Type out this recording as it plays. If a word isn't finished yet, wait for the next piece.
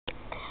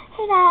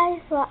Hey guys,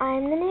 well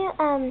I'm the new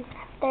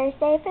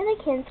Thursday for the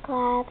Kinz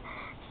Collab.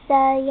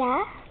 So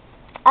yeah.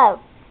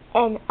 Oh,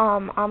 and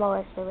I'm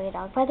always the weird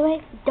dog, by the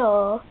way.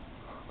 Duh.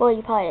 Well,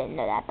 you probably didn't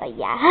know that, but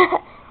yeah.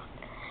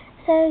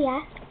 So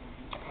yeah.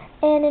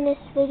 And in this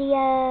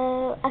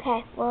video,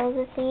 okay, well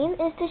the theme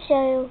is to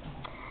show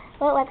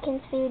what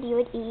Webkinz food you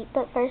would eat,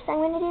 but first I'm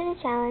going to do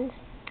the challenge,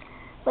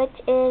 which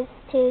is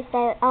to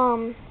say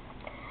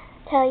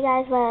tell you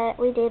guys what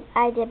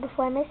I did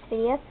before I made this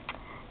video.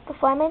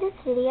 Before I made this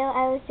video,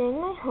 I was doing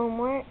my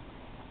homework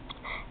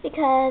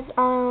because,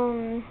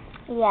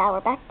 yeah,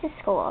 we're back to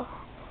school.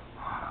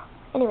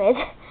 Anyways,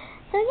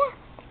 so yeah,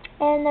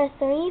 and there's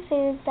 3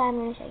 foods that I'm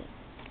going to show you.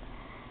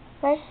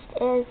 First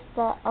is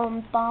the,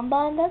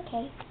 bonbon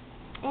bouquet,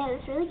 and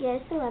it's really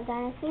good. It's the love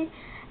diner food,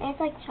 and it's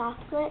like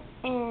chocolate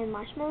and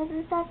marshmallows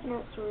and stuff, and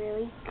it's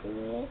really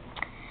good.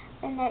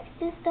 And next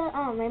is the,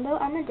 rainbow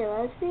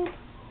armadillos food.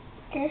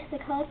 It's the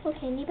colorful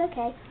candy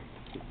bouquet,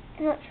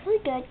 and it's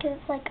really good because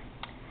it's like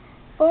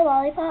 4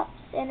 lollipops,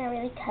 and they're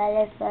really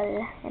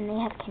colorful, and they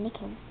have candy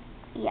canes.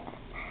 Yes,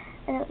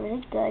 and it's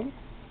really good.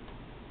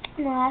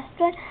 And the last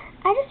one,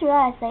 I just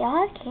realized they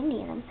all have candy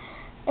in them.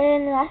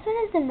 And the last one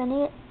is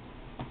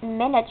the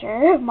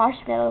miniature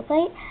marshmallow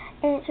plate,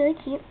 and it's really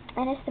cute.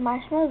 And it's the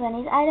marshmallow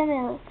bunnies item,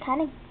 and it's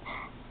kind of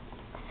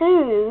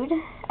food.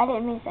 I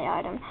didn't mean to say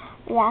item.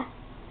 Yeah.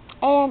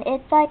 And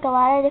it's like a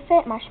lot of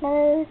different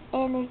marshmallows,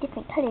 and they're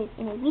different colors,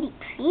 and they're really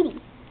pretty.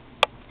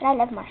 And I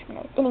love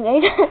marshmallows.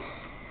 Anyways.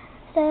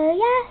 So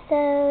yeah,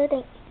 so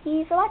thank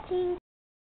you for watching.